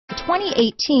The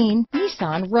 2018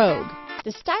 Nissan Rogue.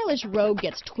 The stylish Rogue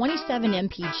gets 27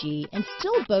 mpg and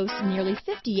still boasts nearly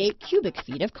 58 cubic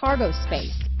feet of cargo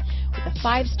space. With a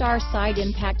 5-star side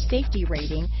impact safety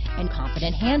rating and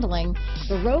confident handling,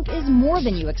 the Rogue is more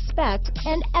than you expect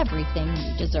and everything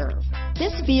you deserve.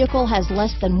 This vehicle has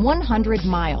less than 100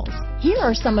 miles. Here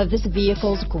are some of this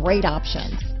vehicle's great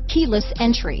options: keyless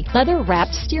entry,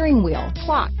 leather-wrapped steering wheel,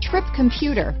 clock, trip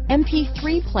computer,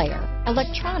 MP3 player,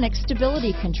 electronic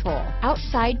stability control,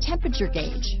 outside temperature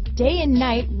gauge, day and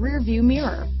night rear view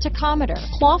mirror, tachometer,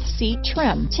 cloth seat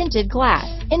trim, tinted glass,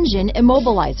 engine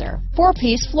immobilizer,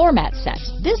 4-piece floor mat set.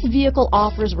 This vehicle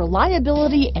offers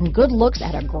reliability and good looks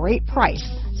at a great price.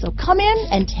 So come in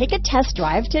and take a test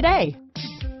drive today.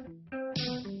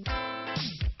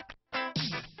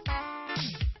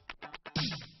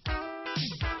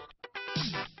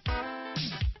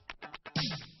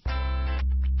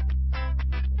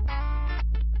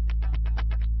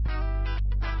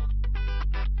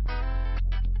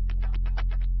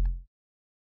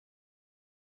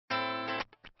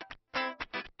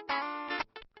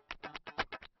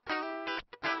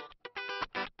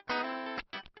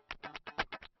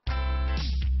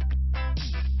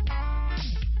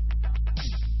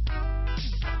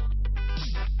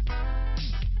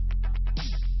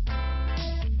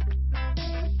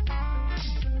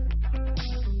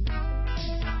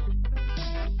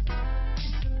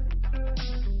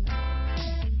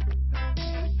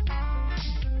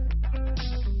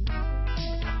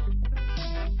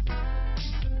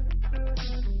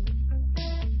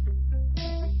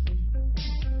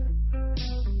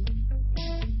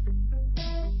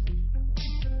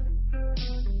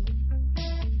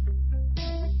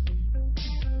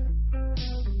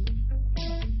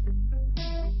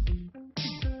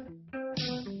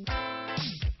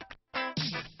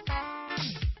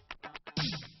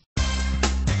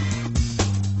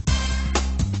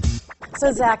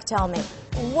 So Zach, tell me,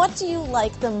 what do you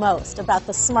like the most about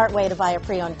the smart way to buy a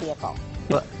pre-owned vehicle?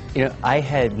 Well, I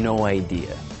had no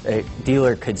idea a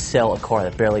dealer could sell a car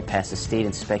that barely passed the state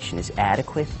inspection as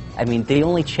adequate. I mean, they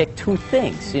only check 2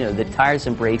 things. The tires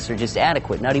and brakes are just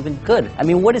adequate, not even good. I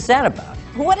mean, what is that about?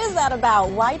 What is that about?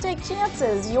 Why take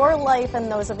chances? Your life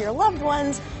and those of your loved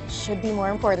ones should be more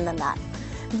important than that.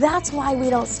 That's why we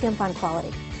don't skimp on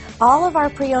quality. All of our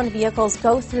pre-owned vehicles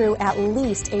go through at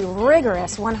least a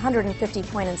rigorous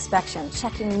 150-point inspection,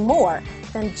 checking more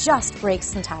than just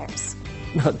brakes and tires.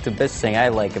 The best thing I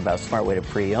like about Smart Way to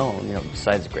Pre-Own,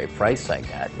 besides the great price I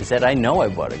got, is that I know I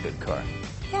bought a good car.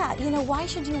 Yeah, why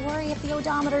should you worry if the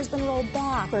odometer's been rolled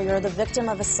back, or you're the victim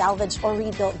of a salvaged or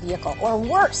rebuilt vehicle, or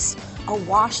worse, a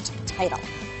washed title?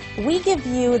 We give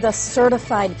you the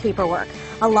certified paperwork,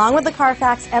 along with the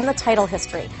Carfax and the title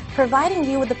history, providing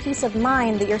you with the peace of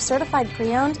mind that your certified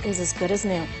pre-owned is as good as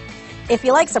new. If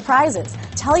you like surprises,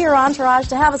 tell your entourage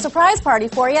to have a surprise party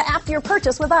for you after your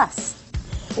purchase with us.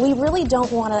 We really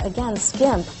don't want to, again,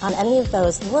 skimp on any of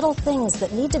those little things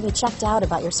that need to be checked out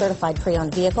about your certified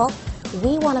pre-owned vehicle.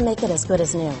 We want to make it as good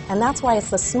as new, and that's why it's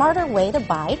the smarter way to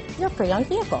buy your pre-owned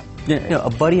vehicle. A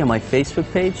buddy on my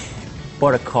Facebook page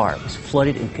bought a car. It was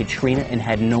flooded in Katrina and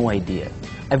had no idea.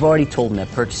 I've already told him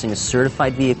that purchasing a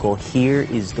certified vehicle here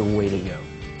is the way to go.